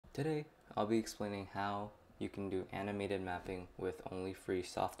Today, I'll be explaining how you can do animated mapping with only free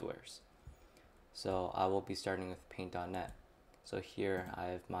softwares. So I will be starting with paint.net. So here I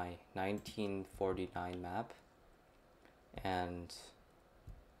have my 1949 map, and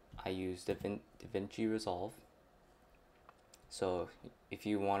I use Davinci Resolve. So if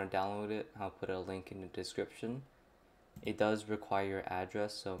you want to download it, I'll put a link in the description. It does require your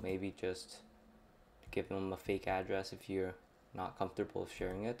address, so maybe just give them a fake address if you're not comfortable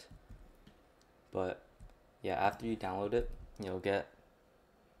sharing it. But yeah, after you download it, you'll get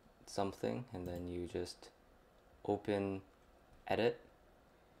something, and then you just open edit.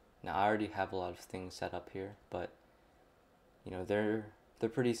 Now I already have a lot of things set up here, but you know they're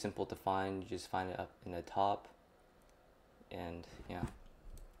pretty simple to find. You just find it up in the top, and yeah.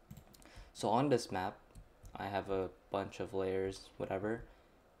 So on this map, I have a bunch of layers, whatever.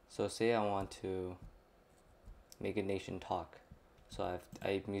 So say I want to make a nation talk. So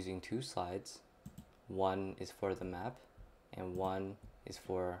I'm using two slides. One is for the map, and one is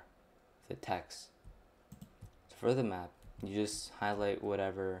for the text. So for the map, you just highlight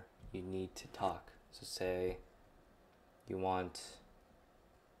whatever you need to talk. So say you want,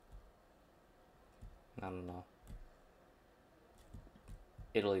 I don't know,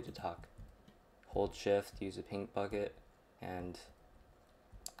 Italy to talk. Hold shift, use a paint bucket, and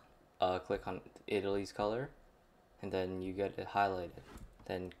click on Italy's color, and then you get it highlighted.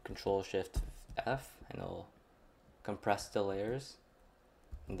 Then control shift F, and it'll compress the layers,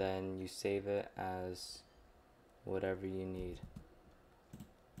 and then you save it as whatever you need.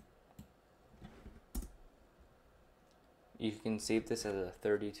 You can save this as a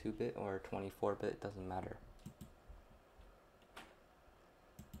 32-bit or 24-bit, doesn't matter.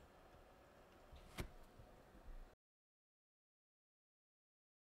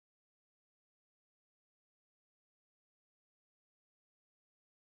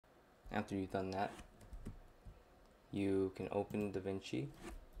 After you've done that, you can open Davinci,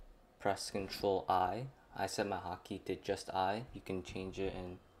 press Control I. I set my hotkey to just I. You can change it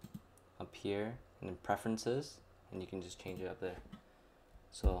in up here and then preferences, and you can just change it up there.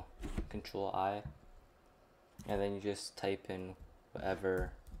 So Control I, and then you just type in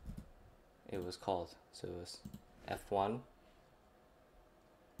whatever it was called. So it was F1,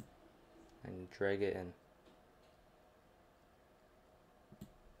 and drag it in.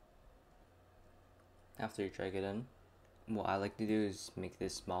 After you drag it in, what I like to do is make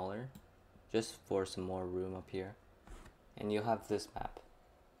this smaller, just for some more room up here, and you'll have this map.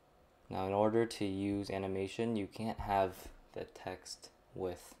 Now in order to use animation, you can't have the text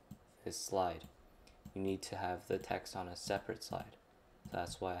with this slide. You need to have the text on a separate slide. So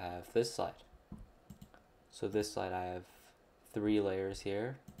that's why I have this slide. So this slide, I have 3 layers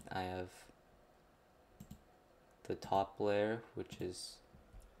here. I have the top layer, which is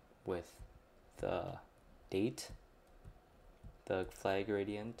with the date, the flag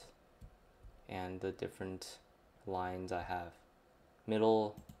gradient, and the different lines I have.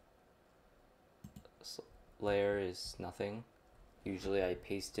 Middle layer is nothing. Usually I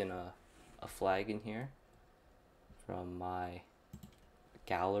paste in a flag in here from my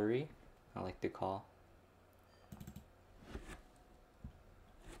gallery, I like to call.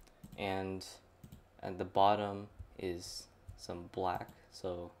 And at the bottom is some black,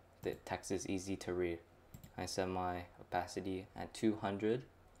 so the text is easy to read. I set my opacity at 200.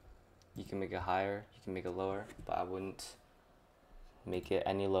 You can make it higher, you can make it lower, but I wouldn't make it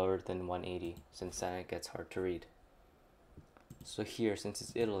any lower than 180, since then it gets hard to read. So here, since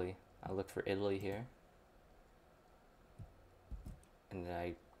it's Italy, I look for Italy here, and then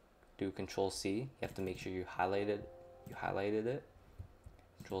I do Control C. You have to make sure you highlighted it.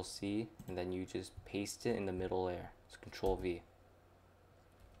 Control C, and then you just paste it in the middle layer. So Control V.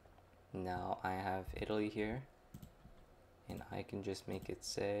 Now I have Italy here, and I can just make it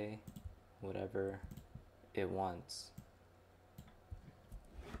say whatever it wants.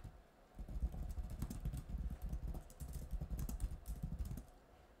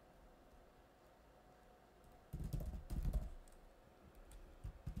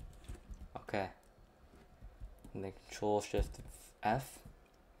 Okay. And then Control Shift F.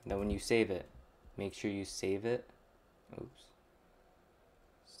 And then when you save it, make sure you save it. Oops.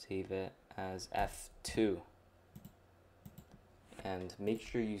 Save it as F2. And make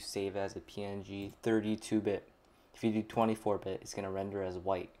sure you save as a PNG 32-bit. If you do 24-bit, it's going to render as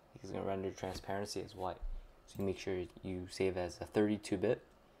white. It's going to render transparency as white. So you make sure you save as a 32-bit.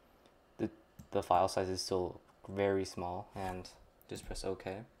 The file size is still very small, and just press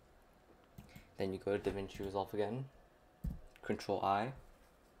OK. Then you go to Davinci Resolve again, Control I,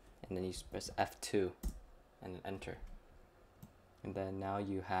 and then you press F2 and then enter. And then now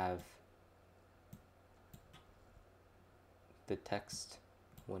you have the text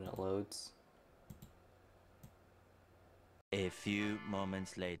when it loads. A few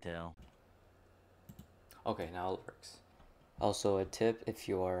moments later. Okay, now it works. Also a tip, if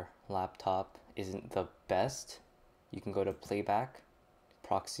your laptop isn't the best, you can go to playback,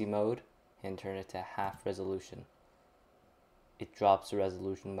 proxy mode, and turn it to half resolution. It drops the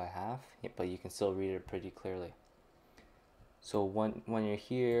resolution by half, but you can still read it pretty clearly. So when you're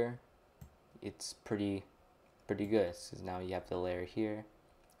here, it's pretty good, because now you have the layer here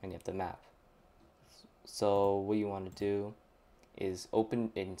and you have the map. So what you want to do is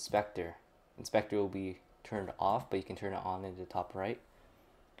open inspector. Inspector will be turned off, but you can turn it on in the top right,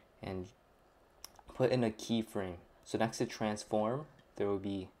 and put in a keyframe. So next to transform, there will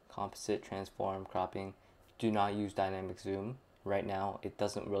be composite, transform, cropping. Do not use dynamic zoom. Right now, it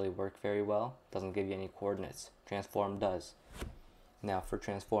doesn't really work very well. It doesn't give you any coordinates. Transform does. Now for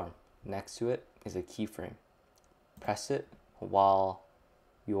transform, next to it is a keyframe. Press it while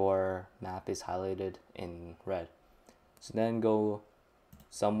your map is highlighted in red. So then go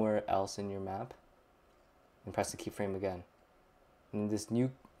somewhere else in your map and press the keyframe again. And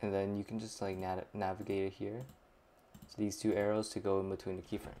then you can just like navigate it here. So these two arrows to go in between the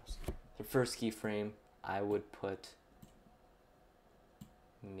keyframes. The first keyframe I would put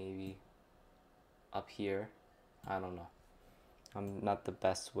maybe up here. I don't know. I'm not the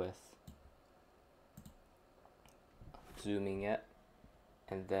best with zooming yet.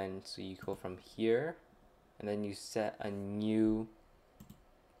 And then so you go from here, and then you set a new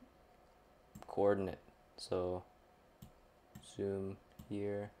coordinate. So zoom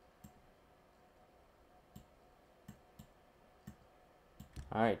here.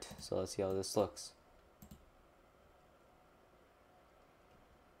 Alright, so let's see how this looks.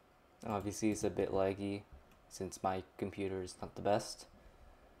 Obviously it's a bit laggy since my computer is not the best,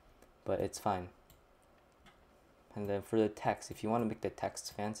 but it's fine. And then for the text, if you want to make the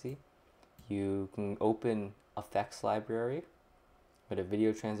text fancy, you can open effects library, go to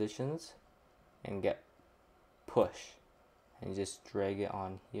video transitions, and get push, and just drag it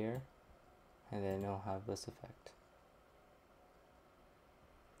on here, and then it'll have this effect.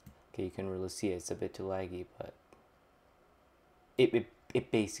 Okay, you can really see it. It's a bit too laggy, but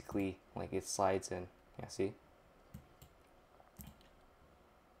it basically, like, it slides in. Yeah, see?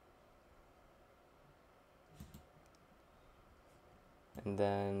 And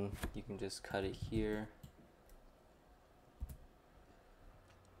then you can just cut it here.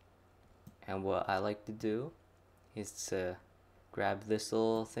 And what I like to do is to grab this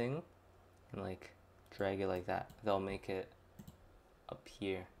little thing and like drag it like that. That'll make it up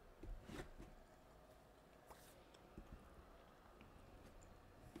here.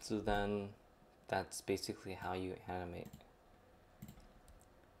 So then that's basically how you animate.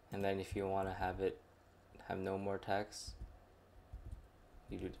 And then if you want to have it have no more text,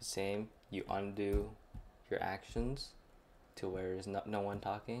 you do the same. You undo your actions to where there's no one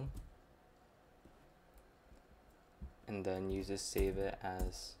talking, and then you just save it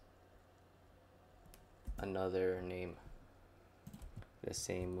as another name. The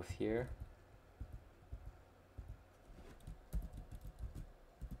same with here.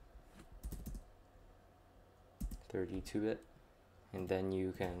 (32-bit), and then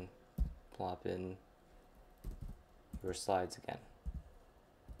you can plop in your slides again.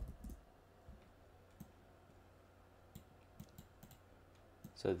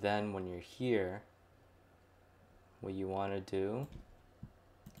 So then when you're here, what you want to do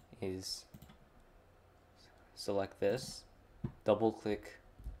is select this, double click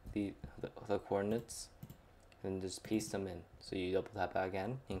the coordinates, and just paste them in. So you double tap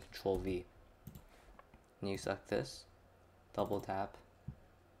again and Control V. And you select this, double tap,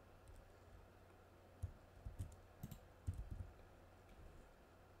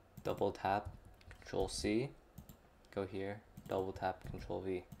 Control C, go here, double tap, Control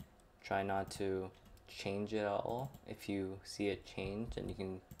V. Try not to change it at all. If you see it change, then you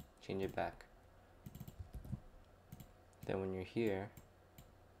can change it back. Then when you're here,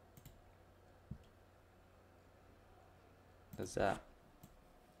 does that.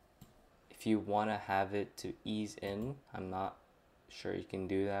 If you want to have it to ease in, I'm not sure you can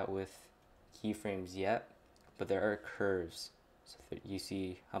do that with keyframes yet, but there are curves. So you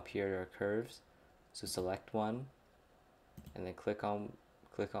see up here there are curves. So select one, and then click on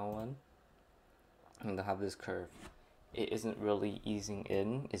one, and they'll have this curve. It isn't really easing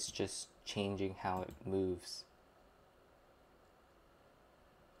in, it's just changing how it moves.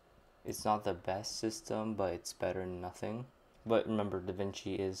 It's not the best system, but it's better than nothing. But remember,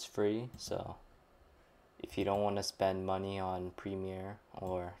 Davinci is free, so If you don't want to spend money on Premiere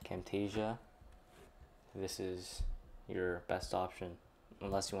or Camtasia, this is your best option.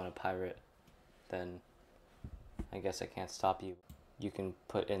 Unless you want to pirate, then I guess I can't stop you. You can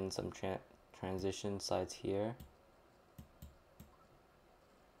put in some transition slides here.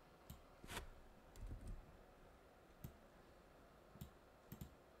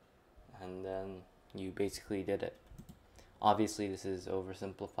 And then you basically did it. Obviously this is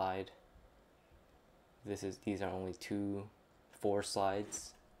oversimplified. These are only 4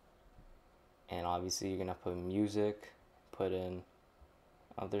 slides. And obviously you're gonna put music, put in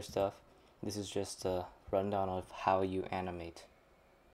other stuff. This is just a rundown of how you animate.